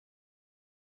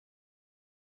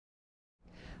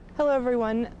Hello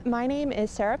everyone, my name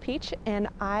is Sara Peach and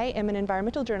I am an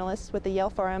environmental journalist with the Yale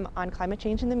Forum on Climate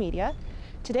Change in the Media.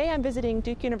 Today I'm visiting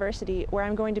Duke University where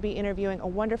I'm going to be interviewing a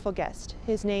wonderful guest.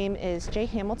 His name is Jay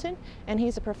Hamilton and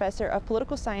he's a professor of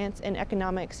political science and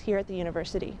economics here at the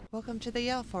university. Welcome to the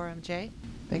Yale Forum, Jay.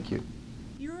 Thank you.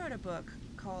 You wrote a book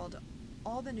called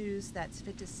All the News That's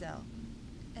Fit to Sell.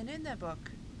 And in that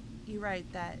book you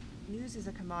write that news is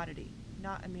a commodity,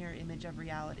 not a mirror image of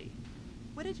reality.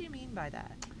 What did you mean by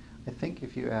that? I think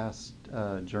if you asked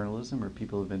journalism or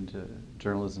people who've been to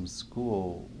journalism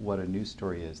school what a news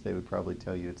story is, they would probably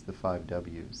tell you it's the 5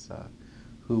 W's,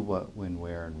 who, what, when,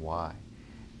 where, and why.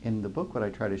 In the book, what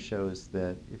I try to show is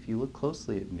that if you look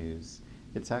closely at news,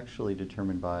 it's actually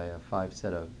determined by a 5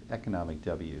 set of economic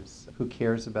W's. Who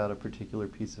cares about a particular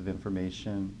piece of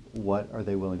information? What are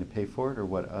they willing to pay for it, or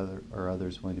what are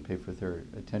others willing to pay for their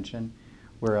attention?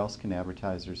 Where else can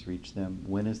advertisers reach them?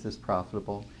 When is this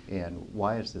profitable? And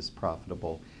why is this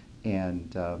profitable?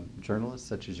 And journalists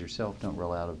such as yourself don't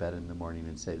roll out of bed in the morning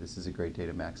and say this is a great day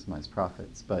to maximize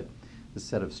profits. But the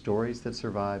set of stories that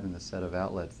survive and the set of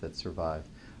outlets that survive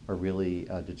are really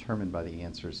determined by the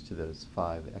answers to those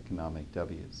 5 economic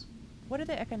W's. What are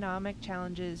the economic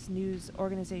challenges news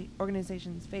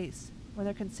organizations face when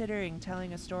they're considering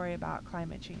telling a story about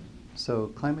climate change? So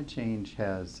climate change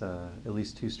has at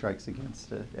least 2 strikes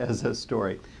against it as a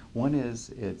story. One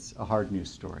is it's a hard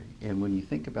news story. And when you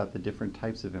think about the different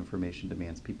types of information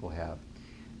demands people have,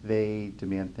 they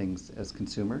demand things as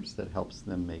consumers that helps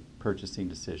them make purchasing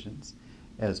decisions.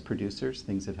 As producers,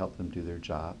 things that help them do their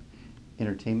job.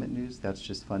 Entertainment news, that's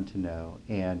just fun to know.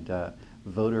 And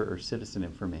voter or citizen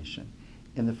information.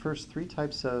 And the first 3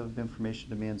 types of information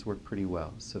demands work pretty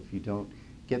well. So if you don't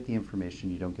get the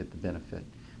information, you don't get the benefit.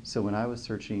 So when I was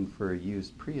searching for a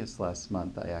used Prius last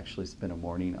month, I actually spent a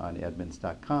morning on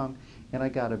Edmunds.com and I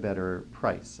got a better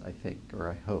price, I think, or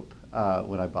I hope,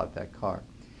 when I bought that car.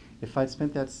 If I'd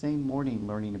spent that same morning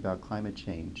learning about climate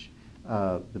change,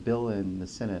 the bill in the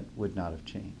Senate would not have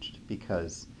changed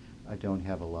because I don't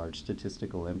have a large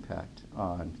statistical impact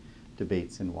on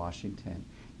debates in Washington.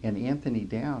 And Anthony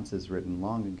Downs has written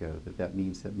long ago that that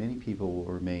means that many people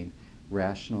will remain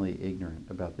rationally ignorant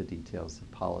about the details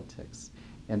of politics.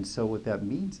 And so what that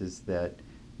means is that,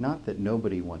 not that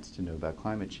nobody wants to know about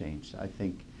climate change. I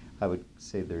think I would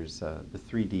say there's the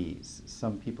 3 Ds.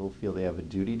 Some people feel they have a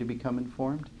duty to become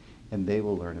informed, and they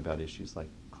will learn about issues like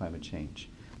climate change.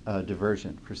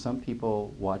 Diversion. For some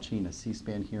people, watching a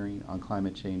C-SPAN hearing on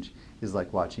climate change is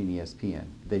like watching ESPN.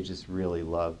 They just really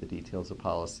love the details of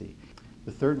policy.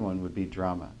 The third one would be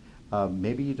drama.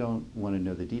 Maybe you don't want to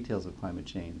know the details of climate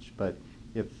change, but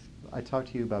if I talk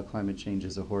to you about climate change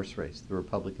as a horse race, the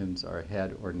Republicans are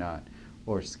ahead or not,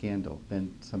 or scandal,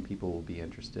 then some people will be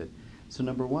interested. So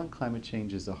number 1, climate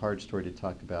change is a hard story to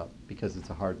talk about because it's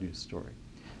a hard news story.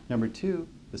 Number 2,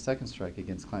 the second strike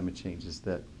against climate change is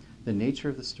that the nature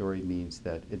of the story means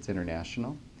that it's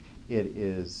international, it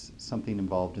is something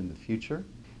involved in the future,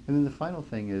 and then the final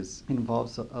thing is it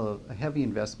involves a heavy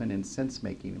investment in sense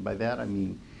making. And by that I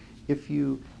mean if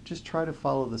you just try to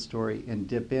follow the story and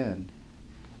dip in,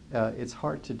 it's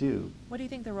hard to do. What do you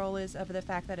think the role is of the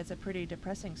fact that it's a pretty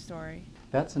depressing story?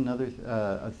 That's another,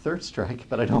 a third strike,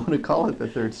 but I don't want to call it the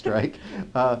third strike.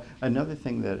 Another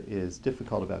thing that is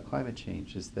difficult about climate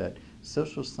change is that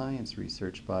social science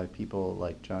research by people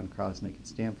like John Krosnick at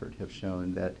Stanford have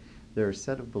shown that there are a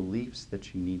set of beliefs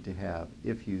that you need to have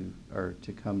if you are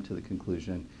to come to the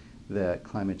conclusion that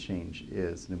climate change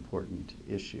is an important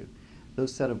issue.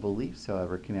 Those set of beliefs,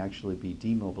 however, can actually be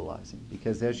demobilizing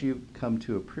because as you come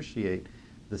to appreciate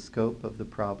the scope of the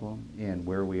problem and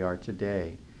where we are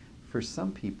today, for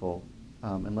some people,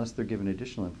 unless they're given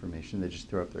additional information, they just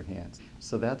throw up their hands.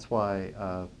 So that's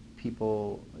why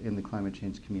people in the climate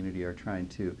change community are trying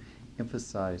to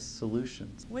emphasize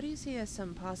solutions. What do you see as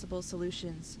some possible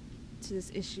solutions to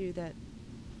this issue that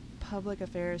public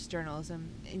affairs journalism,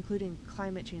 including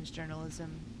climate change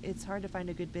journalism, it's hard to find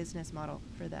a good business model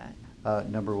for that?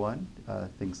 Number 1,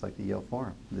 things like the Yale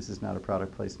Forum. This is not a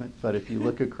product placement, but if you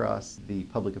look across the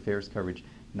public affairs coverage,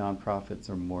 nonprofits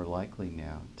are more likely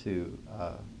now to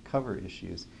cover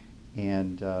issues.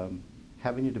 And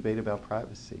having a debate about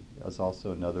privacy is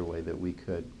also another way that we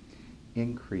could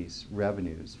increase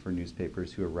revenues for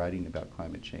newspapers who are writing about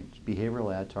climate change.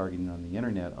 Behavioral ad targeting on the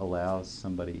internet allows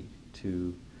somebody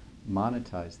to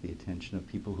monetize the attention of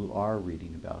people who are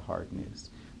reading about hard news.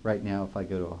 Right now, if I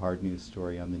go to a hard news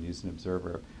story on the News and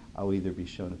Observer, I'll either be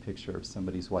shown a picture of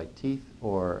somebody's white teeth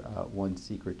or one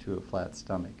secret to a flat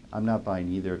stomach. I'm not buying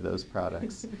either of those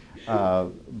products,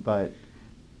 but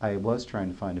I was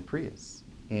trying to find a Prius.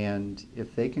 And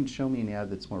if they can show me an ad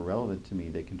that's more relevant to me,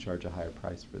 they can charge a higher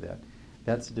price for that.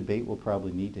 That's a debate we'll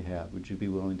probably need to have. Would you be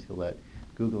willing to let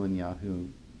Google and Yahoo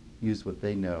use what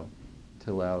they know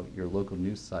to allow your local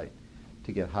news site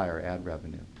to get higher ad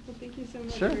revenue? Well, thank you so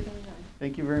much Sure. for coming on.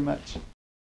 Thank you very much.